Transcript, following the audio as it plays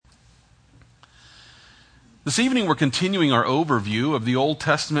This evening we're continuing our overview of the Old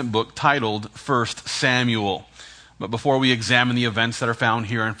Testament book titled 1 Samuel. But before we examine the events that are found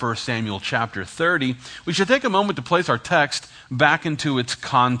here in 1 Samuel chapter 30, we should take a moment to place our text back into its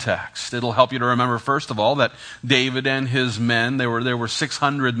context. It'll help you to remember, first of all, that David and his men, there were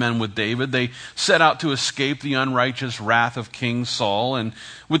 600 men with David. They set out to escape the unrighteous wrath of King Saul. And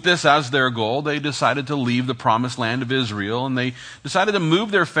with this as their goal, they decided to leave the promised land of Israel. And they decided to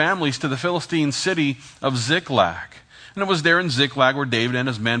move their families to the Philistine city of Ziklag. And it was there in Ziklag where David and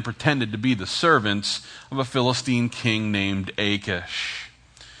his men pretended to be the servants of a Philistine king named Achish.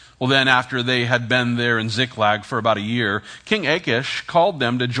 Well, then after they had been there in Ziklag for about a year, King Achish called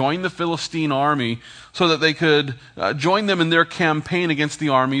them to join the Philistine army so that they could join them in their campaign against the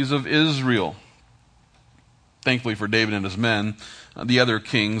armies of Israel. Thankfully for David and his men, the other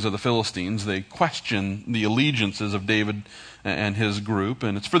kings of the Philistines, they questioned the allegiances of David and his group.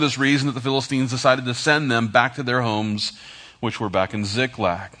 And it's for this reason that the Philistines decided to send them back to their homes, which were back in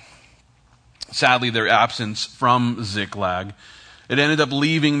Ziklag. Sadly, their absence from Ziklag, it ended up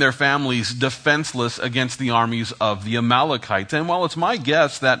leaving their families defenseless against the armies of the Amalekites. And while it's my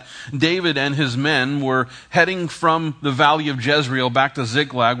guess that David and his men were heading from the valley of Jezreel back to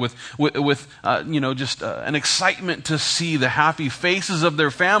Ziklag with an excitement to see the happy faces of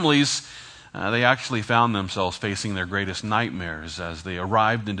their families, they actually found themselves facing their greatest nightmares as they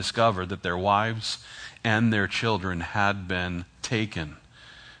arrived and discovered that their wives and their children had been taken.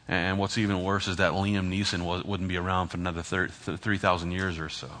 And what's even worse is that Liam Neeson wouldn't be around for another 3,000 years or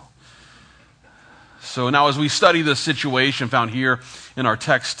so. So now as we study this situation found here in our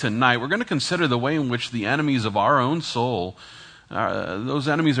text tonight, we're going to consider the way in which the enemies of our own soul, those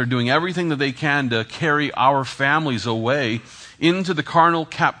enemies are doing everything that they can to carry our families away into the carnal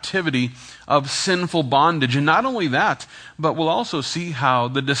captivity of sinful bondage. And not only that, but we'll also see how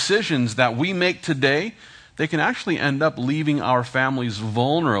the decisions that we make today, they can actually end up leaving our families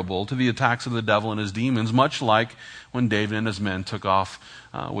vulnerable to the attacks of the devil and his demons, much like when David and his men took off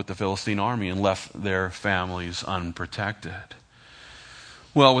with the Philistine army and left their families unprotected.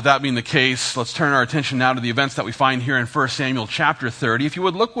 Well, with that being the case, let's turn our attention now to the events that we find here in 1 Samuel chapter 30. If you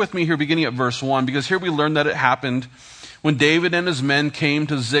would look with me here beginning at verse 1, because here we learn that it happened when David and his men came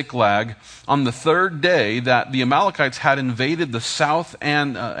to Ziklag on the third day that the Amalekites had invaded the south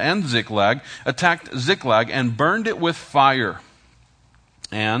and Ziklag, attacked Ziklag and burned it with fire,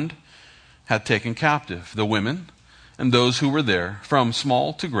 and had taken captive the women and those who were there, from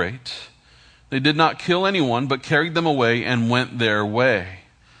small to great. They did not kill anyone, but carried them away and went their way.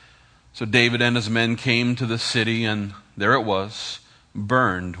 So David and his men came to the city, and there it was,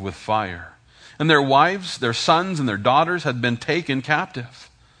 burned with fire. And their wives, their sons, and their daughters had been taken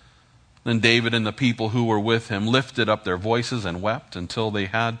captive. Then David and the people who were with him lifted up their voices and wept until they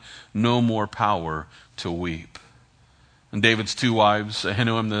had no more power to weep. And David's two wives,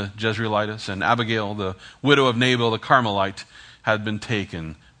 Ahinoam the Jezreelitess and Abigail, the widow of Nabal the Carmelite, had been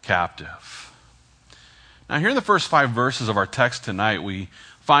taken captive. Now here in the first 5 verses of our text tonight, we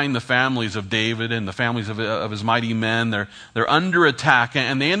find the families of David and the families of his mighty men. They're under attack,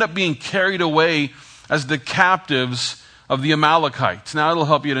 and they end up being carried away as the captives of the Amalekites. Now it'll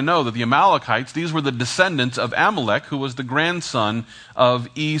help you to know that the Amalekites, these were the descendants of Amalek, who was the grandson of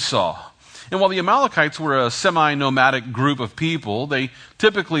Esau. And while the Amalekites were a semi-nomadic group of people, they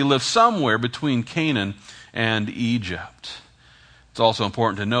typically lived somewhere between Canaan and Egypt. It's also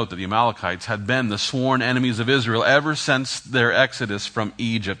important to note that the Amalekites had been the sworn enemies of Israel ever since their exodus from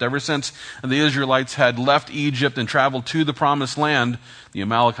Egypt. Ever since the Israelites had left Egypt and traveled to the promised land, the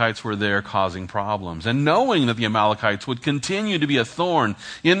Amalekites were there causing problems. And knowing that the Amalekites would continue to be a thorn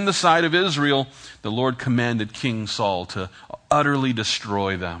in the side of Israel, the Lord commanded King Saul to utterly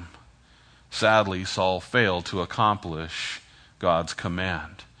destroy them. Sadly, Saul failed to accomplish God's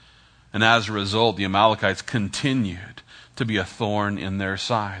command. And as a result, the Amalekites continued to be a thorn in their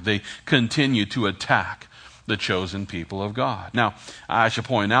side. They continue to attack the chosen people of God. Now, I should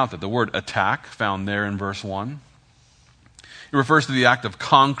point out that the word attack found there in verse 1, it refers to the act of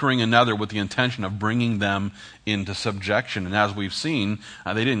conquering another with the intention of bringing them into subjection. And as we've seen,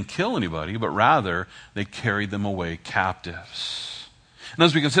 they didn't kill anybody, but rather they carried them away captives. And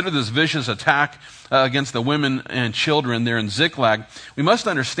as we consider this vicious attack against the women and children there in Ziklag, we must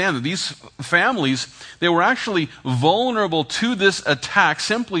understand that these families, they were actually vulnerable to this attack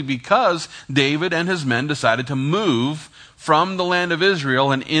simply because David and his men decided to move from the land of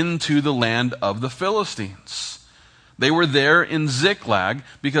Israel and into the land of the Philistines. They were there in Ziklag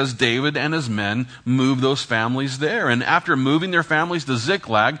because David and his men moved those families there. And after moving their families to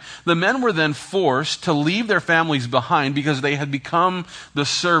Ziklag, the men were then forced to leave their families behind because they had become the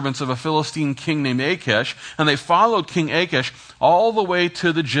servants of a Philistine king named Achish. And they followed King Achish all the way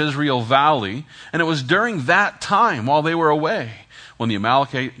to the Jezreel Valley. And it was during that time, while they were away, when the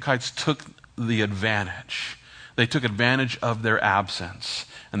Amalekites took the advantage. They took advantage of their absence.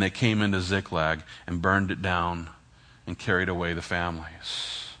 And they came into Ziklag and burned it down and carried away the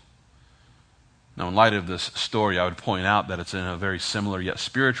families. Now, in light of this story, I would point out that it's in a very similar yet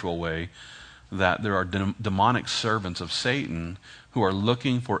spiritual way that there are demonic servants of Satan who are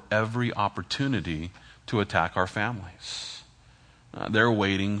looking for every opportunity to attack our families. They're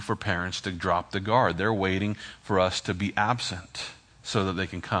waiting for parents to drop the guard. They're waiting for us to be absent so that they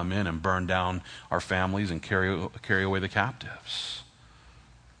can come in and burn down our families and carry away the captives.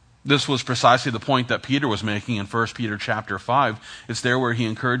 This was precisely the point that Peter was making in 1 Peter chapter 5. It's there where he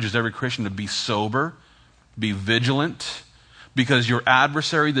encourages every Christian to be sober, be vigilant, because your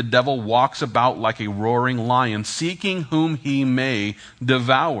adversary, the devil, walks about like a roaring lion, seeking whom he may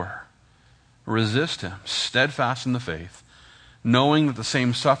devour. Resist him, steadfast in the faith, knowing that the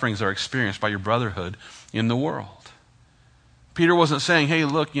same sufferings are experienced by your brotherhood in the world. Peter wasn't saying, hey,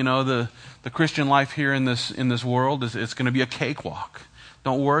 look, the Christian life here in this world, it's going to be a cakewalk.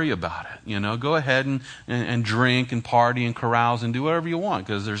 Don't worry about it. Go ahead and drink and party and carouse and do whatever you want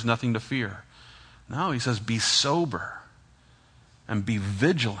because there's nothing to fear. No, he says be sober and be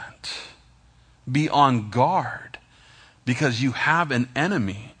vigilant. Be on guard because you have an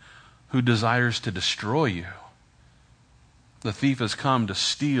enemy who desires to destroy you. The thief has come to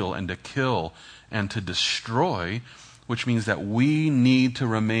steal and to kill and to destroy, which means that we need to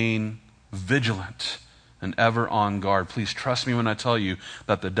remain vigilant and ever on guard. Please trust me when I tell you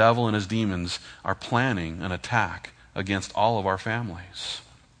that the devil and his demons are planning an attack against all of our families.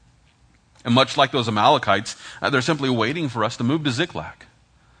 And much like those Amalekites, they're simply waiting for us to move to Ziklag.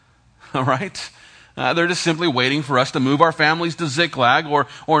 All right? They're just simply waiting for us to move our families to Ziklag,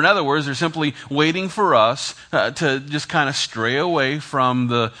 or in other words, they're simply waiting for us to just kind of stray away from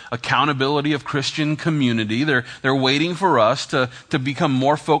the accountability of Christian community. They're waiting for us to become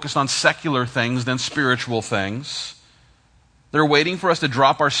more focused on secular things than spiritual things. They're waiting for us to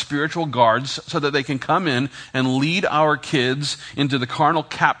drop our spiritual guards so that they can come in and lead our kids into the carnal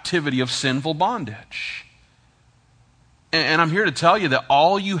captivity of sinful bondage. And I'm here to tell you that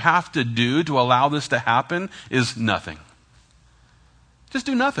all you have to do to allow this to happen is nothing. Just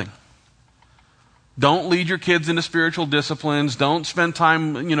do nothing. Don't lead your kids into spiritual disciplines. Don't spend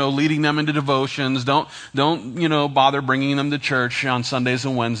time, leading them into devotions. Don't bother bringing them to church on Sundays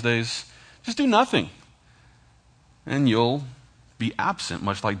and Wednesdays. Just do nothing. And you'll be absent,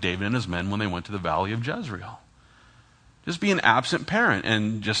 much like David and his men when they went to the valley of Jezreel. Just be an absent parent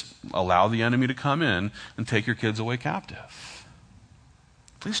and just allow the enemy to come in and take your kids away captive.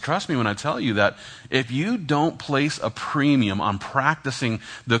 Please trust me when I tell you that if you don't place a premium on practicing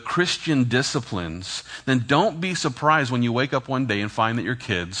the Christian disciplines, then don't be surprised when you wake up one day and find that your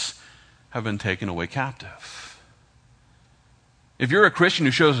kids have been taken away captive. If you're a Christian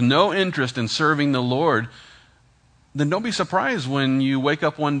who shows no interest in serving the Lord, then don't be surprised when you wake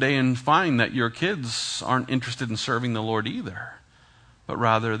up one day and find that your kids aren't interested in serving the Lord either, but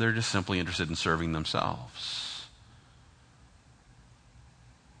rather they're just simply interested in serving themselves.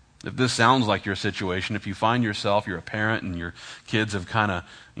 If this sounds like your situation, if you find yourself, you're a parent and your kids have kind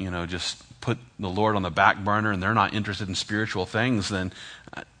of, just put the Lord on the back burner and they're not interested in spiritual things, then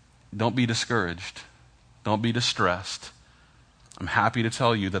don't be discouraged. Don't be distressed. I'm happy to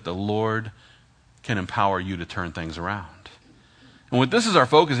tell you that the Lord can empower you to turn things around. And with this as our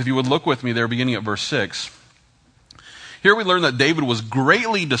focus, if you would look with me there beginning at verse 6, here we learn that David was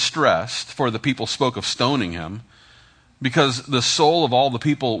greatly distressed, for the people spoke of stoning him, because the soul of all the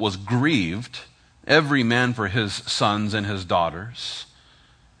people was grieved, every man for his sons and his daughters.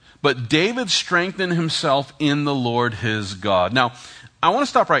 But David strengthened himself in the Lord his God. Now, I want to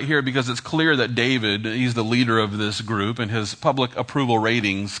stop right here because it's clear that David, he's the leader of this group, and his public approval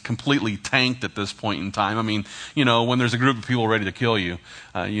ratings completely tanked at this point in time. I mean, when there's a group of people ready to kill you,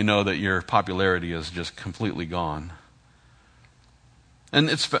 you know that your popularity is just completely gone. And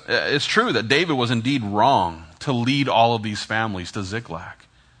it's true that David was indeed wrong to lead all of these families to Ziklag.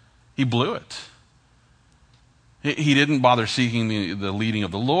 He blew it. He didn't bother seeking the leading of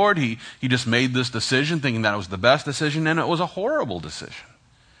the Lord. He just made this decision thinking that it was the best decision, and it was a horrible decision.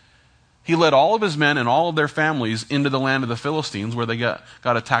 He led all of his men and all of their families into the land of the Philistines where they got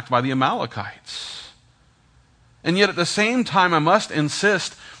attacked by the Amalekites. And yet at the same time, I must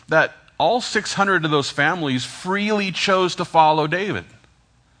insist that all 600 of those families freely chose to follow David.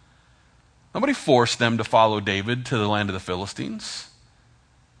 Nobody forced them to follow David to the land of the Philistines.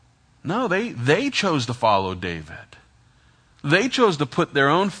 No, they chose to follow David. They chose to put their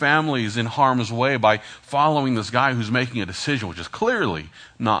own families in harm's way by following this guy who's making a decision which is clearly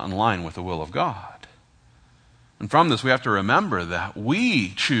not in line with the will of God. And from this, we have to remember that we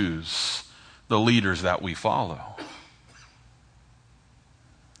choose the leaders that we follow.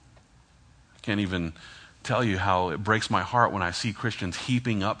 I can't even tell you how it breaks my heart when I see Christians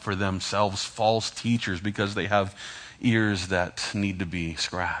heaping up for themselves false teachers because they have ears that need to be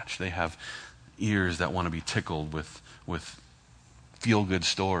scratched. They have ears that want to be tickled with feel-good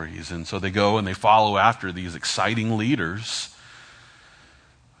stories. And so they go and they follow after these exciting leaders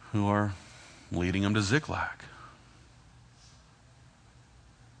who are leading them to Ziklag.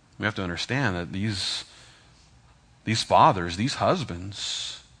 We have to understand that these fathers, these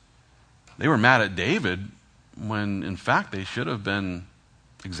husbands, they were mad at David when, in fact, they should have been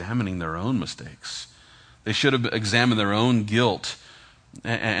examining their own mistakes. They should have examined their own guilt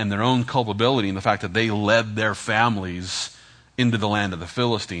and their own culpability in the fact that they led their families into the land of the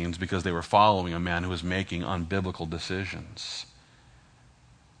Philistines because they were following a man who was making unbiblical decisions.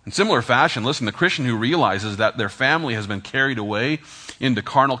 In similar fashion, listen, the Christian who realizes that their family has been carried away into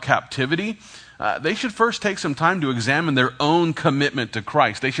carnal captivity, they should first take some time to examine their own commitment to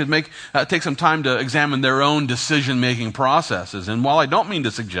Christ. They should take some time to examine their own decision-making processes. And while I don't mean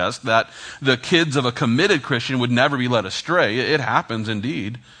to suggest that the kids of a committed Christian would never be led astray, it happens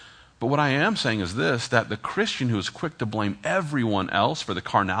indeed. But what I am saying is this, that the Christian who is quick to blame everyone else for the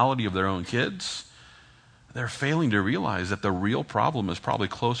carnality of their own kids, they're failing to realize that the real problem is probably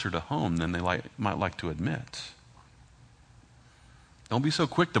closer to home than they might like to admit. Don't be so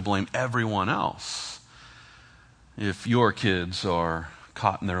quick to blame everyone else if your kids are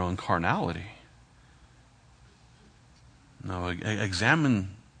caught in their own carnality. No, examine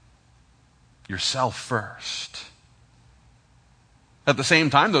yourself first. At the same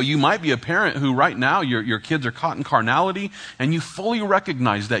time, though, you might be a parent who right now your kids are caught in carnality and you fully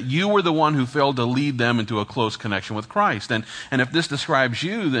recognize that you were the one who failed to lead them into a close connection with Christ. And if this describes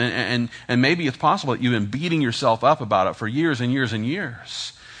you, then, and maybe it's possible that you've been beating yourself up about it for years and years and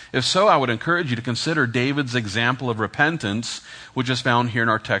years. If so, I would encourage you to consider David's example of repentance, which is found here in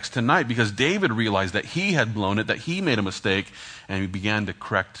our text tonight, because David realized that he had blown it, that he made a mistake, and he began to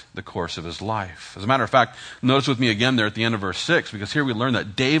correct the course of his life. As a matter of fact, notice with me again there at the end of verse 6, because here we learn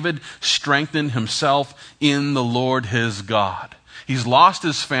that David strengthened himself in the Lord his God. He's lost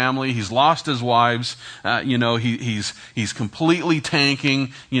his family. He's lost his wives. He's completely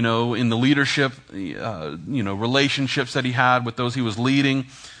tanking, in the leadership, relationships that he had with those he was leading.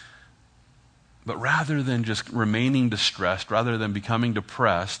 But rather than just remaining distressed, rather than becoming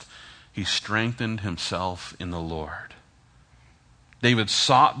depressed, he strengthened himself in the Lord. David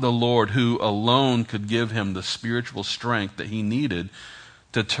sought the Lord, who alone could give him the spiritual strength that he needed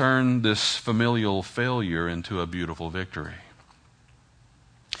to turn this familial failure into a beautiful victory.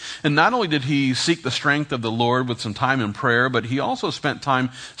 And not only did he seek the strength of the Lord with some time in prayer, but he also spent time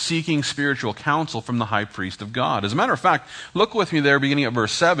seeking spiritual counsel from the high priest of God. As a matter of fact, look with me there beginning at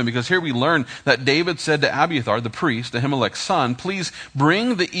verse 7, because here we learn that David said to Abiathar, the priest, Ahimelech's son, "Please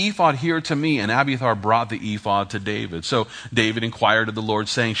bring the ephod here to me." And Abiathar brought the ephod to David. So David inquired of the Lord,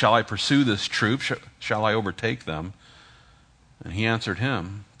 saying, "Shall I pursue this troop? Shall I overtake them?" And he answered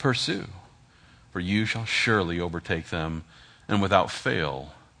him, "Pursue, for you shall surely overtake them, and without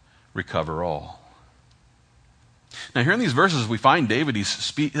fail recover all." Now here in these verses we find David, he's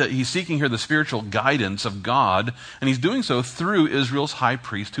seeking here the spiritual guidance of God, and he's doing so through Israel's high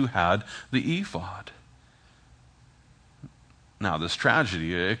priest who had the ephod. Now this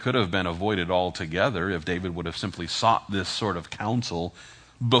tragedy, it could have been avoided altogether if David would have simply sought this sort of counsel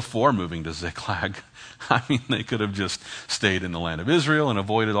before moving to Ziklag. I mean, they could have just stayed in the land of Israel and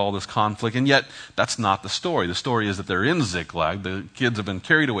avoided all this conflict, and yet that's not the story. The story is that they're in Ziklag. The kids have been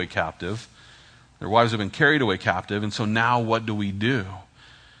carried away captive. Their wives have been carried away captive, and so now what do we do?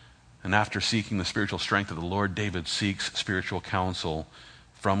 And after seeking the spiritual strength of the Lord, David seeks spiritual counsel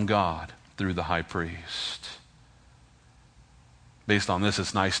from God through the high priest. Based on this,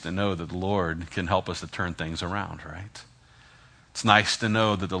 it's nice to know that the Lord can help us to turn things around, right? It's nice to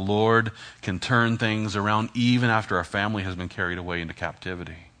know that the Lord can turn things around even after our family has been carried away into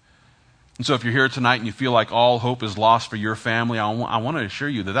captivity. And so if you're here tonight and you feel like all hope is lost for your family, I want to assure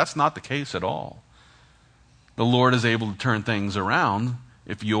you that that's not the case at all. The Lord is able to turn things around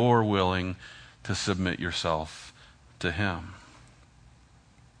if you're willing to submit yourself to Him.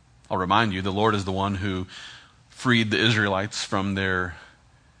 I'll remind you, the Lord is the one who freed the Israelites from their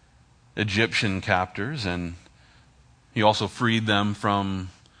Egyptian captors, and he also freed them from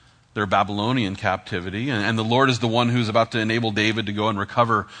their Babylonian captivity. And the Lord is the one who's about to enable David to go and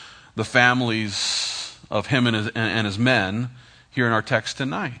recover the families of him and his men here in our text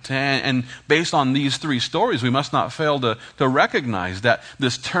tonight. And based on these three stories, we must not fail to recognize that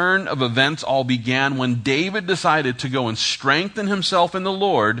this turn of events all began when David decided to go and strengthen himself in the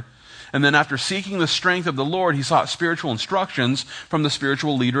Lord. And then after seeking the strength of the Lord, he sought spiritual instructions from the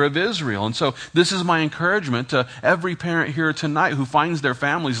spiritual leader of Israel. And so this is my encouragement to every parent here tonight who finds their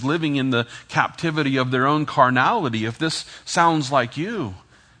families living in the captivity of their own carnality. If this sounds like you,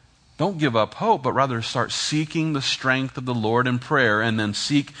 don't give up hope, but rather start seeking the strength of the Lord in prayer, and then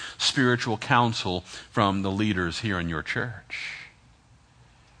seek spiritual counsel from the leaders here in your church.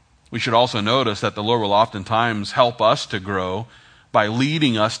 We should also notice that the Lord will oftentimes help us to grow by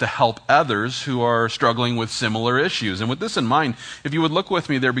leading us to help others who are struggling with similar issues. And with this in mind, if you would look with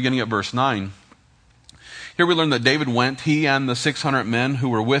me there beginning at verse 9, here we learn that David went, he and the 600 men who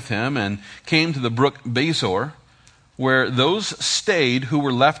were with him, and came to the brook Besor, where those stayed who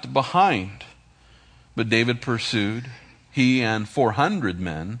were left behind. But David pursued, he and 400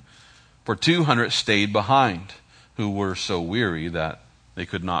 men, for 200 stayed behind, who were so weary that they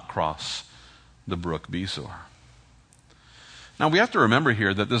could not cross the brook Besor. Now we have to remember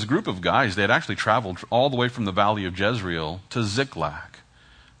here that this group of guys, they had actually traveled all the way from the valley of Jezreel to Ziklag.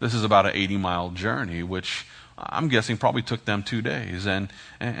 This is about an 80-mile journey, which I'm guessing probably took them 2 days. And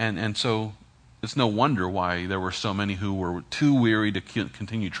so it's no wonder why there were so many who were too weary to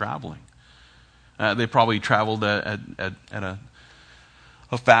continue traveling. They probably traveled at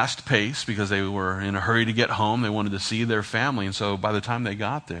a fast pace because they were in a hurry to get home. They wanted to see their family. And so by the time they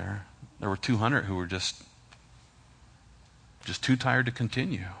got there, there were 200 who were just too tired to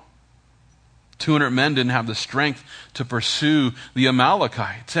continue. 200 men didn't have the strength to pursue the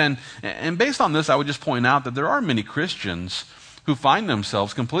Amalekites. And based on this, I would just point out that there are many Christians who find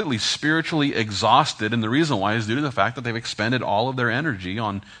themselves completely spiritually exhausted, and the reason why is due to the fact that they've expended all of their energy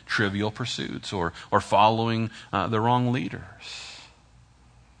on trivial pursuits or following the wrong leaders.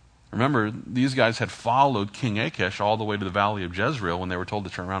 Remember, these guys had followed King Achish all the way to the valley of Jezreel when they were told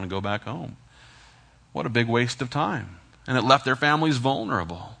to turn around and go back home. What a big waste of time. And it left their families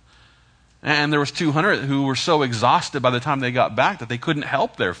vulnerable. And there was 200 who were so exhausted by the time they got back that they couldn't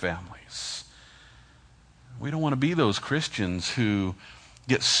help their families. We don't want to be those Christians who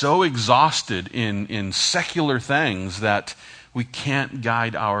get so exhausted in secular things that we can't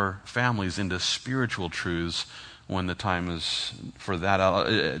guide our families into spiritual truths when the time is for that.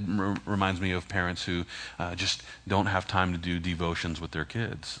 It reminds me of parents who just don't have time to do devotions with their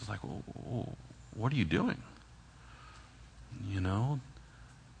kids. It's like, well, what are you doing? You know,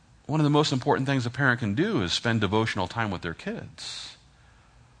 one of the most important things a parent can do is spend devotional time with their kids.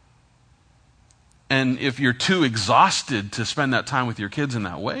 And if you're too exhausted to spend that time with your kids in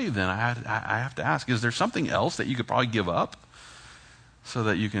that way, then I have to ask, is there something else that you could probably give up so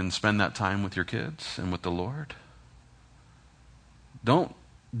that you can spend that time with your kids and with the Lord? Don't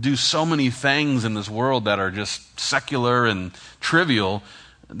do so many things in this world that are just secular and trivial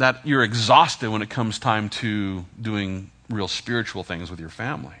that you're exhausted when it comes time to doing real spiritual things with your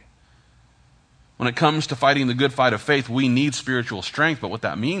family. When it comes to fighting the good fight of faith, we need spiritual strength, but what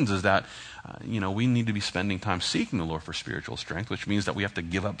that means is that we need to be spending time seeking the Lord for spiritual strength, which means that we have to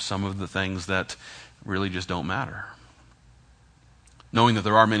give up some of the things that really just don't matter. Knowing that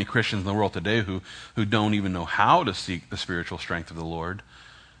there are many Christians in the world today who don't even know how to seek the spiritual strength of the Lord,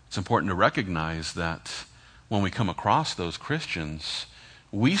 it's important to recognize that when we come across those Christians,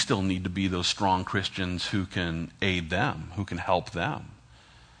 we still need to be those strong Christians who can aid them, who can help them.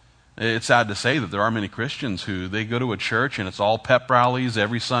 It's sad to say that there are many Christians who they go to a church and it's all pep rallies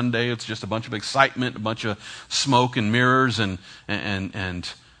every Sunday. It's just a bunch of excitement, a bunch of smoke and mirrors,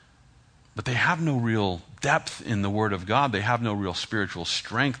 but they have no real depth in the Word of God. They have no real spiritual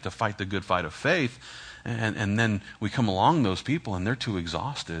strength to fight the good fight of faith. And then we come along those people and they're too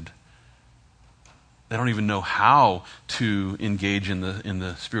exhausted. They don't even know how to engage in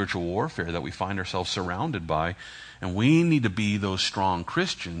the spiritual warfare that we find ourselves surrounded by. And we need to be those strong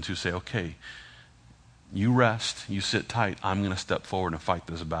Christians who say, okay, you rest, you sit tight, I'm going to step forward and fight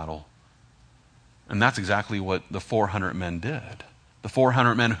this battle. And that's exactly what the 400 men did. The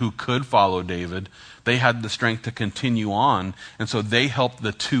 400 men who could follow David, they had the strength to continue on, and so they helped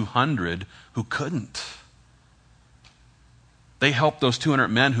the 200 who couldn't. They helped those 200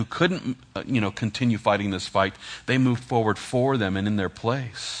 men who couldn't, continue fighting this fight. They moved forward for them and in their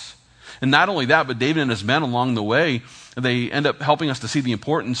place. And not only that, but David and his men along the way, they end up helping us to see the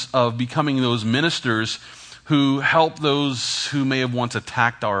importance of becoming those ministers who help those who may have once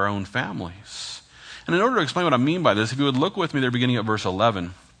attacked our own families. And in order to explain what I mean by this, if you would look with me there beginning at verse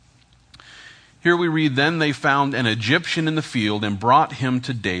 11. Here we read, "Then they found an Egyptian in the field and brought him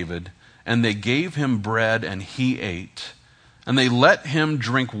to David, and they gave him bread and he ate. And they let him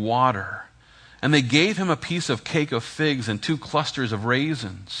drink water. And they gave him a piece of cake of figs and 2 clusters of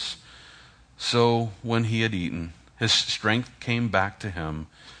raisins. So when he had eaten, his strength came back to him,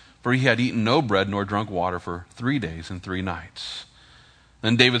 for he had eaten no bread nor drunk water for 3 days and 3 nights.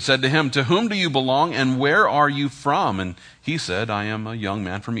 Then David said to him, 'To whom do you belong, and where are you from?' And he said, 'I am a young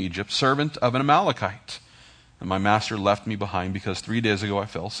man from Egypt, servant of an Amalekite. And my master left me behind because 3 days ago I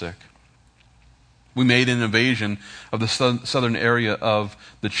fell sick. We made an invasion of the southern area of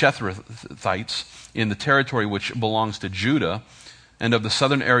the Cherethites in the territory which belongs to Judah, and of the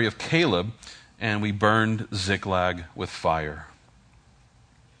southern area of Caleb, and we burned Ziklag with fire.'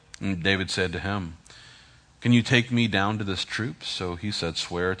 And David said to him, 'Can you take me down to this troop?' So he said,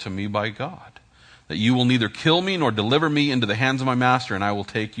 'Swear to me by God, that you will neither kill me nor deliver me into the hands of my master, and I will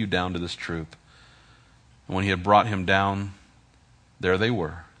take you down to this troop.' And when he had brought him down, there they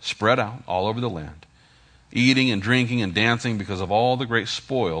were, spread out all over the land, eating and drinking and dancing because of all the great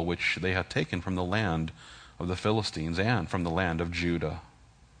spoil which they had taken from the land of the Philistines and from the land of Judah."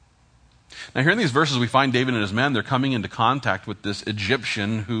 Now here in these verses we find David and his men, they're coming into contact with this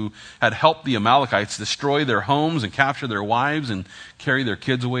Egyptian who had helped the Amalekites destroy their homes and capture their wives and carry their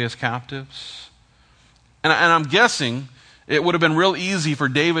kids away as captives. And I'm guessing it would have been real easy for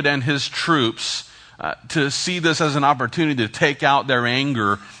David and his troops to see this as an opportunity to take out their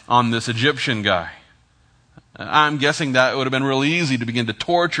anger on this Egyptian guy. I'm guessing that it would have been real easy to begin to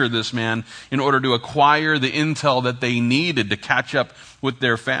torture this man in order to acquire the intel that they needed to catch up with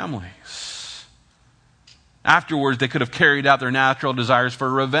their families. Afterwards, they could have carried out their natural desires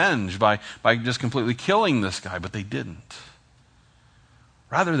for revenge by just completely killing this guy, but they didn't.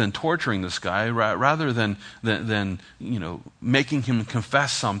 Rather than torturing this guy, rather than making him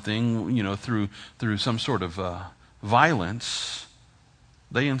confess something, through some sort of violence,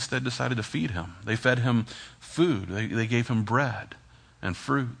 they instead decided to feed him. They fed him food. They gave him bread and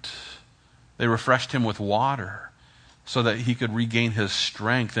fruit. They refreshed him with water so that he could regain his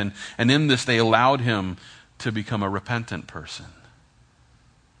strength. And in this, they allowed him to become a repentant person.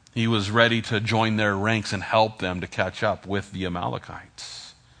 He was ready to join their ranks and help them to catch up with the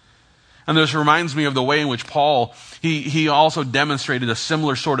Amalekites. And this reminds me of the way in which Paul, he also demonstrated a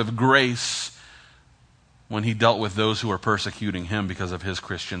similar sort of grace when he dealt with those who were persecuting him because of his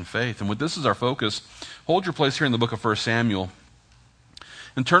Christian faith. And with this as our focus, hold your place here in the book of 1 Samuel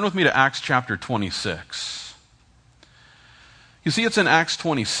and turn with me to Acts chapter 26. You see, it's in Acts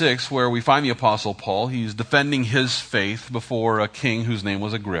 26 where we find the Apostle Paul. He's defending his faith before a king whose name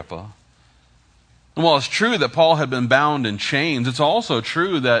was Agrippa. And while it's true that Paul had been bound in chains, it's also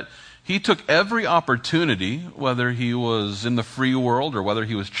true that he took every opportunity, whether he was in the free world or whether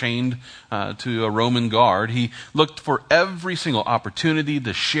he was chained to a Roman guard, he looked for every single opportunity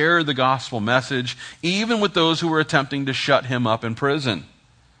to share the gospel message, even with those who were attempting to shut him up in prison.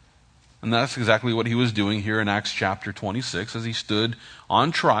 And that's exactly what he was doing here in Acts chapter 26 as he stood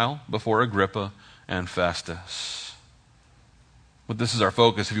on trial before Agrippa and Festus. But this is our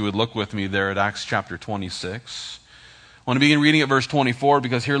focus. If you would look with me there at Acts chapter 26. I want to begin reading at verse 24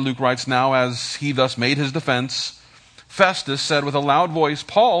 because here Luke writes, "Now as he thus made his defense, Festus said with a loud voice,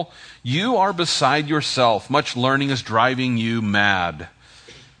 'Paul, you are beside yourself. Much learning is driving you mad.'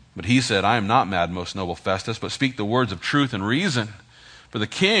 But he said, 'I am not mad, most noble Festus, but speak the words of truth and reason. For the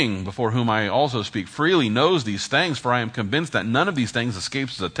king, before whom I also speak freely, knows these things, for I am convinced that none of these things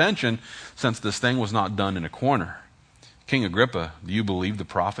escapes his attention, since this thing was not done in a corner. King Agrippa, do you believe the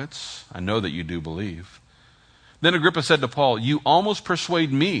prophets? I know that you do believe.' Then Agrippa said to Paul, 'You almost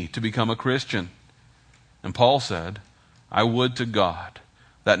persuade me to become a Christian.' And Paul said, 'I would to God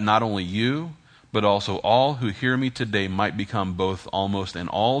that not only you, but also all who hear me today might become both almost and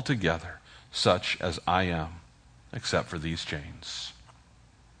altogether such as I am, except for these chains.'"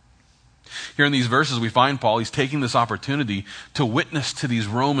 Here in these verses we find Paul, he's taking this opportunity to witness to these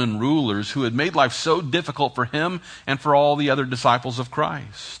Roman rulers who had made life so difficult for him and for all the other disciples of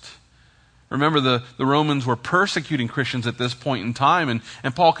Christ. Remember, the Romans were persecuting Christians at this point in time,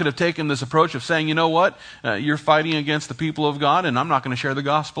 and Paul could have taken this approach of saying, you know what, you're fighting against the people of God, and I'm not going to share the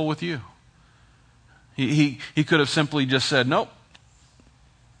gospel with you. He could have simply just said, nope,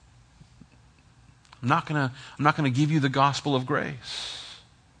 I'm not going to give you the gospel of grace.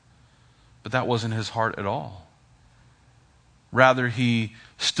 But that wasn't his heart at all. Rather, he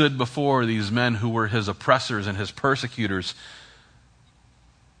stood before these men who were his oppressors and his persecutors.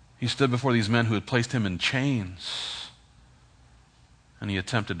 He stood before these men who had placed him in chains, and he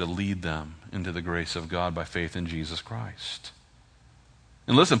attempted to lead them into the grace of God by faith in Jesus Christ.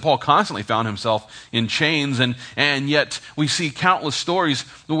 And listen, Paul constantly found himself in chains, and yet we see countless stories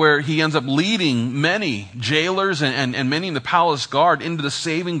where he ends up leading many jailers and many in the palace guard into the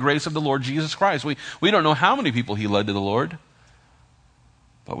saving grace of the Lord Jesus Christ. We don't know how many people he led to the Lord,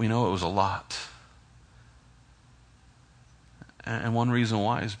 but we know it was a lot. And one reason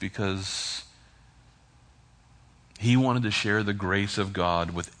why is because he wanted to share the grace of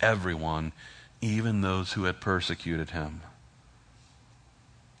God with everyone, even those who had persecuted him.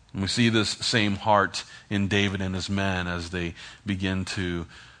 And we see this same heart in David and his men as they begin to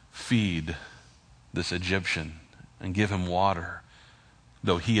feed this Egyptian and give him water,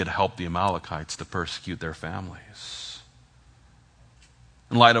 though he had helped the Amalekites to persecute their families.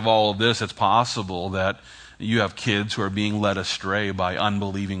 In light of all of this, it's possible that you have kids who are being led astray by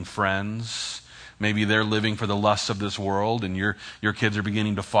unbelieving friends. Maybe they're living for the lusts of this world, and your kids are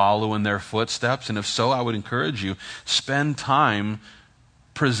beginning to follow in their footsteps. And if so, I would encourage you, spend time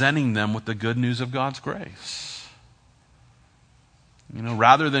presenting them with the good news of God's grace.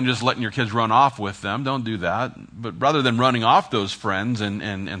 Rather than just letting your kids run off with them, don't do that. But rather than running off those friends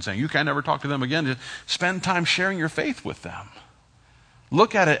and saying, you can't ever talk to them again, just spend time sharing your faith with them.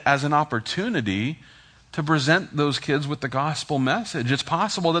 Look at it as an opportunity to present those kids with the gospel message. It's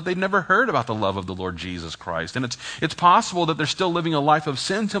possible that they've never heard about the love of the Lord Jesus Christ. And it's possible that they're still living a life of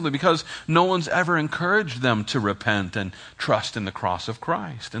sin simply because no one's ever encouraged them to repent and trust in the cross of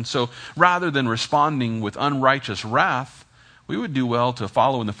Christ. And so rather than responding with unrighteous wrath, we would do well to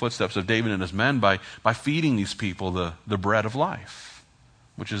follow in the footsteps of David and his men by feeding these people the bread of life,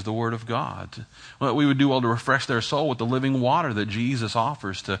 which is the Word of God. Well, we would do well to refresh their soul with the living water that Jesus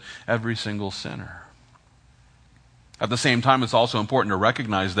offers to every single sinner. At the same time, it's also important to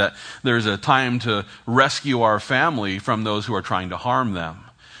recognize that there's a time to rescue our family from those who are trying to harm them.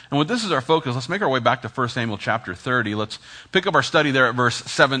 And when this is our focus, let's make our way back to 1 Samuel chapter 30. Let's pick up our study there at verse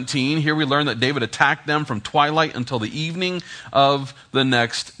 17. Here we learn that David attacked them from twilight until the evening of the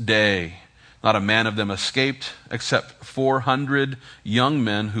next day. Not a man of them escaped, except 400 young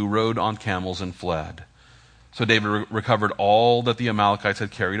men who rode on camels and fled. So David recovered all that the Amalekites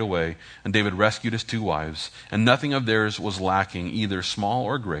had carried away, and David rescued his 2 wives, and nothing of theirs was lacking, either small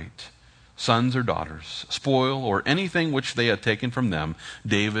or great, sons or daughters, spoil or anything which they had taken from them.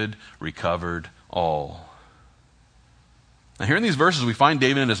 David recovered all. Now here in these verses we find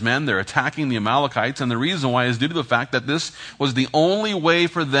David and his men, they're attacking the Amalekites, and the reason why is due to the fact that this was the only way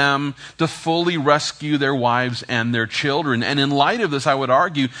for them to fully rescue their wives and their children. And in light of this, I would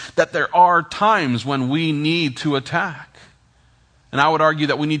argue that there are times when we need to attack. And I would argue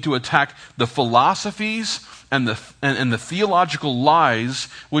that we need to attack the philosophies and the theological lies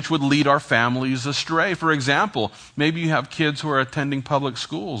which would lead our families astray. For example, maybe you have kids who are attending public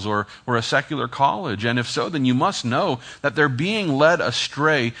schools or a secular college, and if so, then you must know that they're being led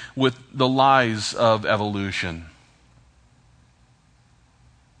astray with the lies of evolution.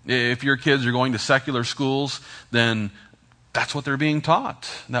 If your kids are going to secular schools, then that's what they're being taught.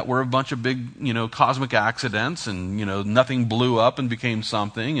 That we're a bunch of big, cosmic accidents, and, nothing blew up and became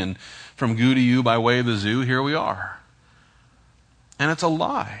something, and from goo to you by way of the zoo, here we are. And it's a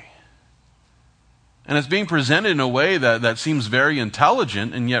lie. And it's being presented in a way that seems very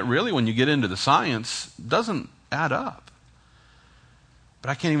intelligent, and yet really when you get into the science, it doesn't add up. But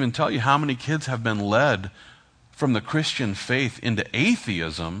I can't even tell you how many kids have been led from the Christian faith into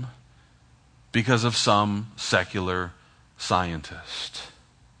atheism because of some secular scientist.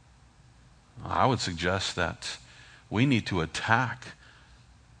 I would suggest that we need to attack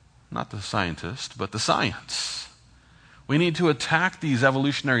not the scientist, but the science. We need to attack these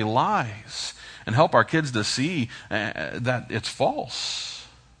evolutionary lies and help our kids to see that it's false.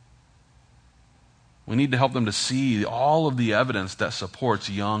 We need to help them to see all of the evidence that supports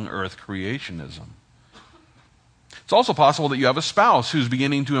young earth creationism. It's also possible that you have a spouse who's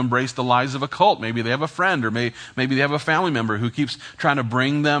beginning to embrace the lies of a cult. Maybe they have a friend, or maybe they have a family member who keeps trying to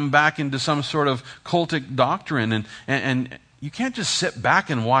bring them back into some sort of cultic doctrine. And you can't just sit back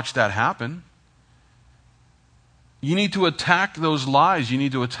and watch that happen. You need to attack those lies. You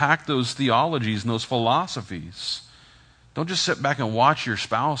need to attack those theologies and those philosophies. Don't just sit back and watch your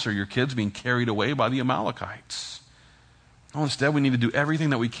spouse or your kids being carried away by the Amalekites. No, instead, we need to do everything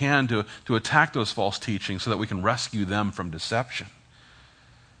that we can to attack those false teachings so that we can rescue them from deception.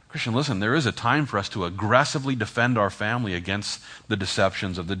 Christian, listen, there is a time for us to aggressively defend our family against the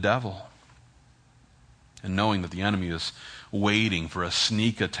deceptions of the devil. And knowing that the enemy is waiting for a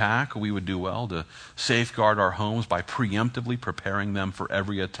sneak attack, we would do well to safeguard our homes by preemptively preparing them for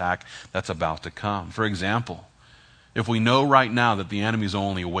every attack that's about to come. For example, if we know right now that the enemy is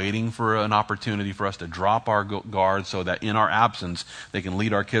only waiting for an opportunity for us to drop our guard so that in our absence they can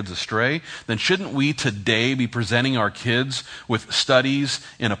lead our kids astray, then shouldn't we today be presenting our kids with studies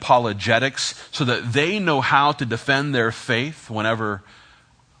in apologetics so that they know how to defend their faith whenever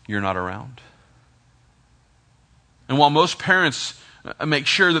you're not around? And while most parents make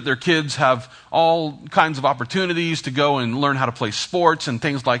sure that their kids have all kinds of opportunities to go and learn how to play sports and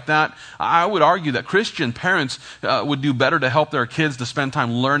things like that, I would argue that Christian parents would do better to help their kids to spend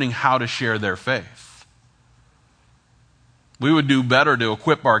time learning how to share their faith. We would do better to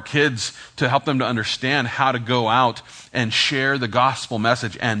equip our kids to help them to understand how to go out and share the gospel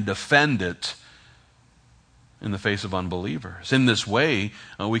message and defend it in the face of unbelievers. In this way,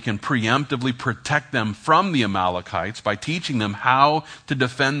 we can preemptively protect them from the Amalekites by teaching them how to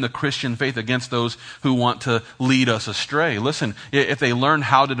defend the Christian faith against those who want to lead us astray. Listen, if they learn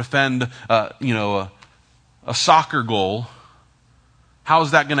how to defend, a soccer goal, how is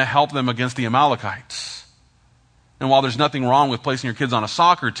that going to help them against the Amalekites? And while there's nothing wrong with placing your kids on a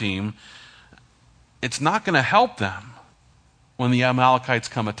soccer team, it's not going to help them when the Amalekites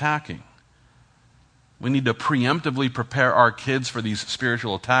come attacking. We need to preemptively prepare our kids for these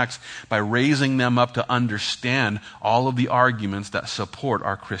spiritual attacks by raising them up to understand all of the arguments that support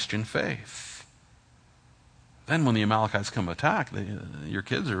our Christian faith. Then when the Amalekites come attack, your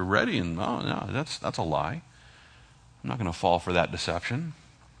kids are ready and, oh, no, that's a lie. I'm not going to fall for that deception.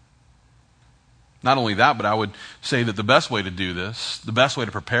 Not only that, but I would say that the best way to do this, the best way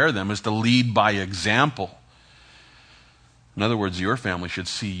to prepare them is to lead by example. In other words, your family should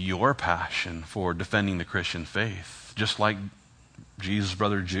see your passion for defending the Christian faith, just like Jesus'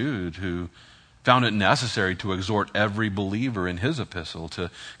 brother Jude, who found it necessary to exhort every believer in his epistle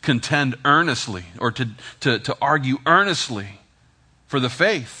to contend earnestly, or to argue earnestly for the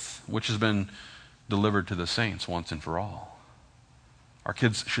faith which has been delivered to the saints once and for all. Our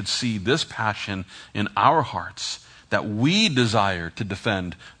kids should see this passion in our hearts, that we desire to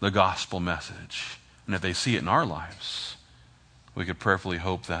defend the gospel message. And if they see it in our lives, we could prayerfully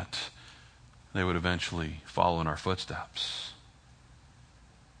hope that they would eventually follow in our footsteps.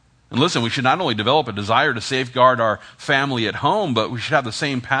 And listen, we should not only develop a desire to safeguard our family at home, but we should have the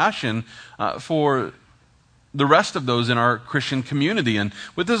same passion for the rest of those in our Christian community. And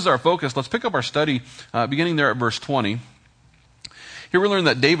with this as our focus, let's pick up our study beginning there at verse 20. Here we learn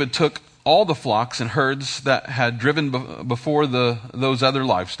that David took all the flocks and herds that had driven before those other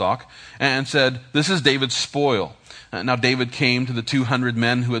livestock and said, "This is David's spoil." Now David came to the 200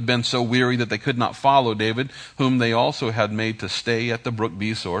 men who had been so weary that they could not follow David, whom they also had made to stay at the brook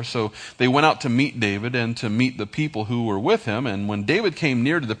Besor. So they went out to meet David and to meet the people who were with him. And when David came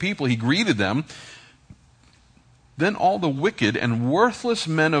near to the people, he greeted them. Then all the wicked and worthless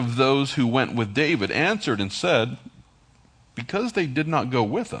men of those who went with David answered and said, "Because they did not go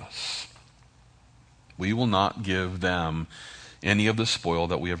with us, we will not give them any of the spoil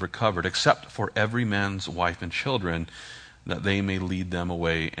that we have recovered, except for every man's wife and children, that they may lead them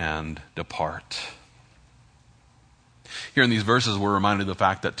away and depart." Here in these verses, we're reminded of the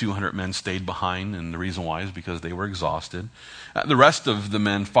fact that 200 men stayed behind, and the reason why is because they were exhausted. The rest of the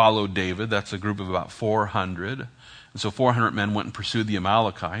men followed David. That's a group of about 400. And so 400 men went and pursued the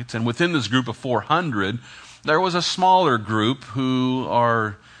Amalekites. And within this group of 400, there was a smaller group who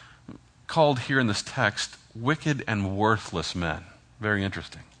are called here in this text wicked and worthless men. Very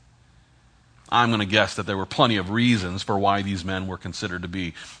interesting. I'm going to guess that there were plenty of reasons for why these men were considered to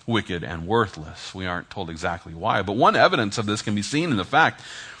be wicked and worthless. We aren't told exactly why, but one evidence of this can be seen in the fact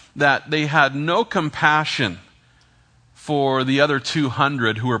that they had no compassion for the other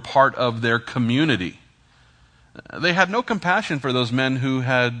 200 who were part of their community. They had no compassion for those men who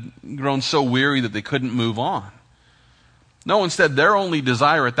had grown so weary that they couldn't move on. No, instead, their only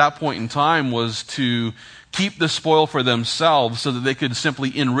desire at that point in time was to keep the spoil for themselves so that they could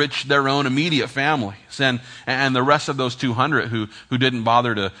simply enrich their own immediate families. And the rest of those 200 who didn't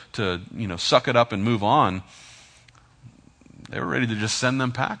bother to suck it up and move on, they were ready to just send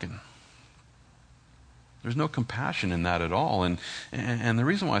them packing. There's no compassion in that at all. And the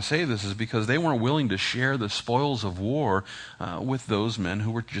reason why I say this is because they weren't willing to share the spoils of war with those men who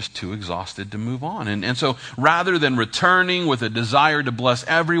were just too exhausted to move on. And so rather than returning with a desire to bless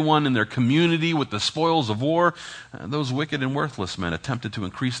everyone in their community with the spoils of war, those wicked and worthless men attempted to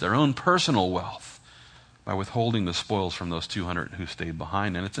increase their own personal wealth by withholding the spoils from those 200 who stayed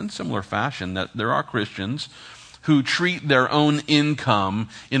behind. And it's in similar fashion that there are Christians who treat their own income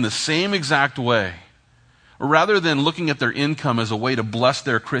in the same exact way Rather than looking at their income as a way to bless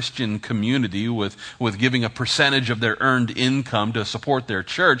their Christian community with giving a percentage of their earned income to support their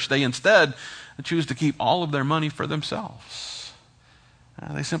church, they instead choose to keep all of their money for themselves.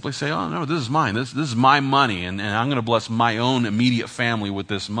 They simply say, oh no, this is mine. This is my money, and I'm going to bless my own immediate family with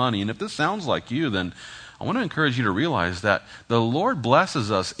this money. And if this sounds like you, then I want to encourage you to realize that the Lord blesses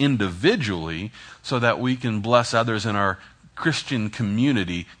us individually so that we can bless others in our Christian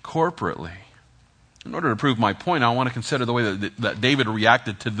community corporately. In order to prove my point, I want to consider the way that David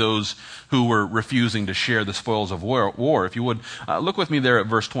reacted to those who were refusing to share the spoils of war. If you would, look with me there at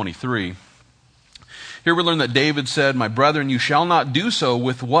verse 23. Here we learn that David said, "My brethren, you shall not do so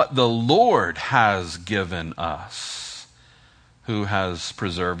with what the Lord has given us, who has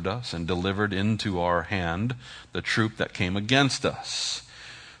preserved us and delivered into our hand the troop that came against us.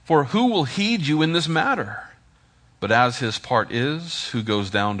 For who will heed you in this matter? But as his part is, who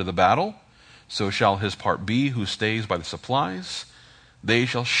goes down to the battle, so shall his part be who stays by the supplies. They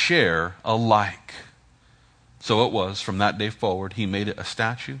shall share alike." So it was, from that day forward, he made it a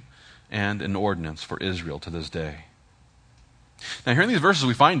statute and an ordinance for Israel to this day. Now here in these verses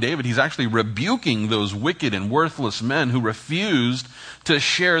we find David, he's actually rebuking those wicked and worthless men who refused to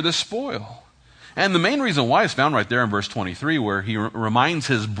share the spoil. And the main reason why is found right there in verse 23, where he reminds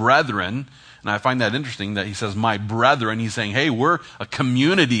his brethren. And I find that interesting that he says, "my brethren." He's saying, hey, we're a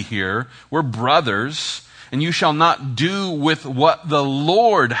community here. We're brothers. And you shall not do with what the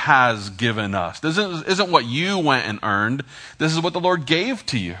Lord has given us. This isn't what you went and earned. This is what the Lord gave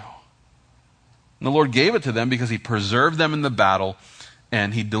to you. And the Lord gave it to them because he preserved them in the battle,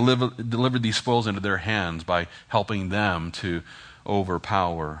 and he delivered these spoils into their hands by helping them to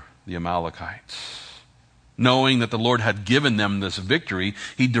overpower the Amalekites. Knowing that the Lord had given them this victory,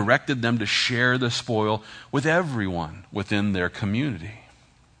 he directed them to share the spoil with everyone within their community.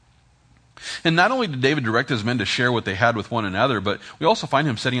 And not only did David direct his men to share what they had with one another, but we also find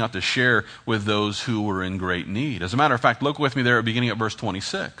him setting out to share with those who were in great need. As a matter of fact, look with me there beginning at verse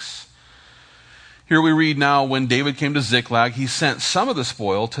 26. Here we read, "Now when David came to Ziklag, he sent some of the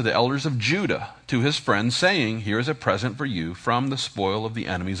spoil to the elders of Judah, to his friends, saying, Here is a present for you from the spoil of the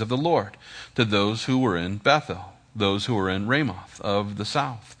enemies of the Lord, to those who were in Bethel, those who were in Ramoth of the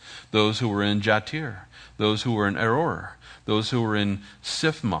south, those who were in Jatir, those who were in Aroer, those who were in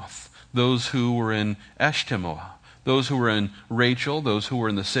Siphmoth, those who were in Eshtemoa, those who were in Rachel, those who were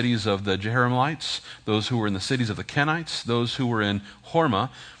in the cities of the Jerahmeelites, those who were in the cities of the Kenites, those who were in Hormah,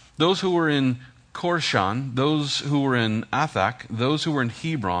 those who were in Korshan, those who were in Athak, those who were in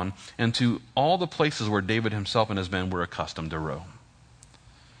Hebron, and to all the places where David himself and his men were accustomed to roam."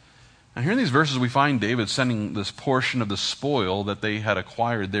 Now here in these verses we find David sending this portion of the spoil that they had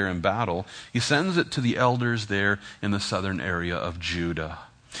acquired there in battle. He sends it to the elders there in the southern area of Judah.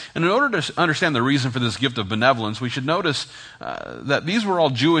 And in order to understand the reason for this gift of benevolence, we should notice that these were all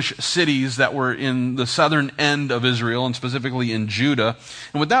Jewish cities that were in the southern end of Israel, and specifically in Judah.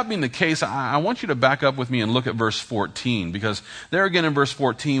 And with that being the case, I want you to back up with me and look at verse 14, because there again in verse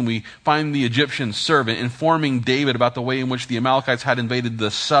 14 we find the Egyptian servant informing David about the way in which the Amalekites had invaded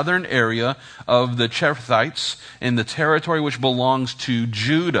the southern area of the Cherethites in the territory which belongs to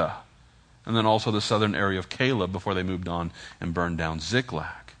Judah, and then also the southern area of Caleb before they moved on and burned down Ziklag.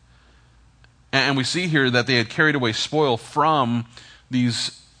 And we see here that they had carried away spoil from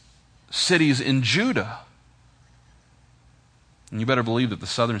these cities in Judah. And you better believe that the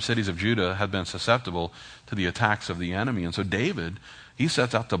southern cities of Judah had been susceptible to the attacks of the enemy. And so David, he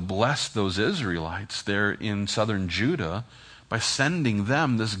sets out to bless those Israelites there in southern Judah by sending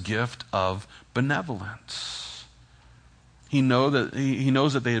them this gift of benevolence. He knows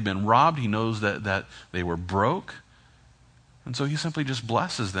that they had been robbed. He knows that they were broke. And so he simply just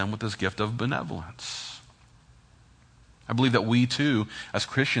blesses them with this gift of benevolence. I believe that we too, as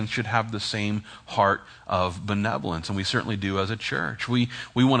Christians, should have the same heart of benevolence, and we certainly do as a church. We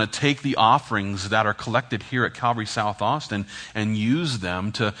want to take the offerings that are collected here at Calvary South Austin and use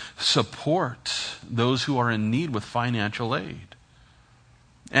them to support those who are in need with financial aid.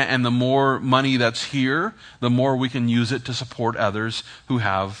 And the more money that's here, the more we can use it to support others who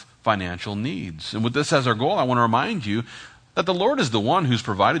have financial needs. And with this as our goal, I want to remind you that the Lord is the one who's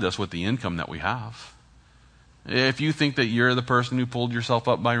provided us with the income that we have. If you think that you're the person who pulled yourself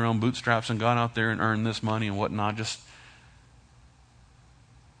up by your own bootstraps and gone out there and earned this money and whatnot, just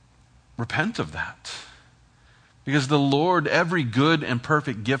repent of that. Because the Lord, every good and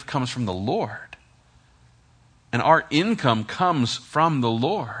perfect gift comes from the Lord. And our income comes from the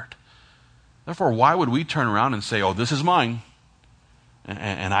Lord. Therefore, why would we turn around and say, oh, this is mine,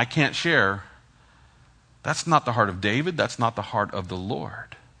 and I can't share? That's not the heart of David. That's not the heart of the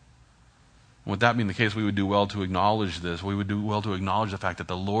Lord. With that being the case, we would do well to acknowledge this. We would do well to acknowledge the fact that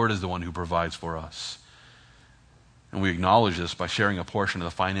the Lord is the one who provides for us. And we acknowledge this by sharing a portion of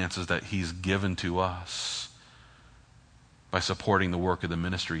the finances that He's given to us by supporting the work of the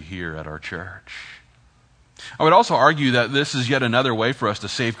ministry here at our church. I would also argue that this is yet another way for us to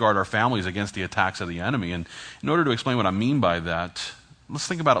safeguard our families against the attacks of the enemy. And in order to explain what I mean by that, let's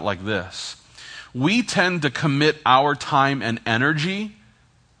think about it like this. We tend to commit our time and energy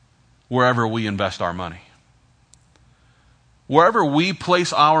wherever we invest our money. Wherever we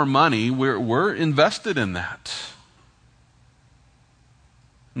place our money, we're invested in that.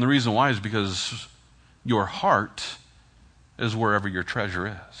 And the reason why is because your heart is wherever your treasure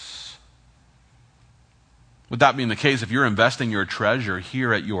is. With that being the case, if you're investing your treasure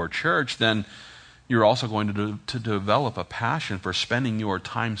here at your church, then you're also going to develop a passion for spending your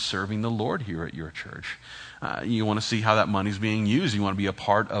time serving the Lord here at your church. You want to see how that money's being used. You want to be a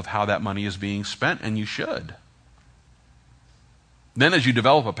part of how that money is being spent, and you should. Then as you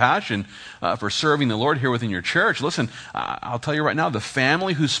develop a passion for serving the Lord here within your church, listen, I'll tell you right now, the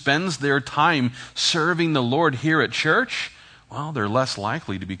family who spends their time serving the Lord here at church, well, they're less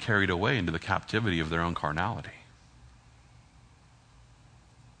likely to be carried away into the captivity of their own carnality.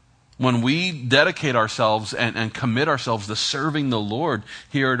 When we dedicate ourselves and commit ourselves to serving the Lord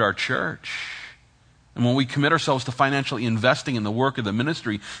here at our church, and when we commit ourselves to financially investing in the work of the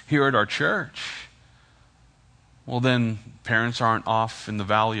ministry here at our church, well, then parents aren't off in the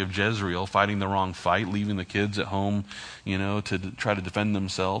valley of Jezreel fighting the wrong fight, leaving the kids at home, to try to defend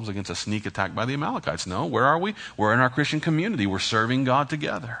themselves against a sneak attack by the Amalekites. No, where are we? We're in our Christian community. We're serving God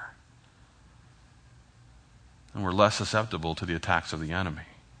together. And we're less susceptible to the attacks of the enemy.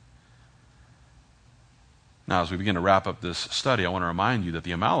 Now, as we begin to wrap up this study, I want to remind you that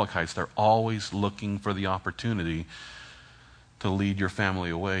the Amalekites, they're always looking for the opportunity to lead your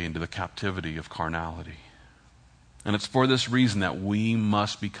family away into the captivity of carnality. And it's for this reason that we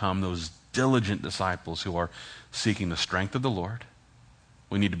must become those diligent disciples who are seeking the strength of the Lord.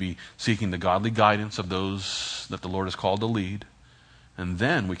 We need to be seeking the godly guidance of those that the Lord has called to lead. And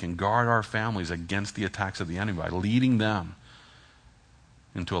then we can guard our families against the attacks of the enemy by leading them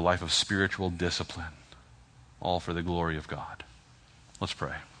into a life of spiritual discipline, all for the glory of God. Let's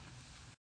pray.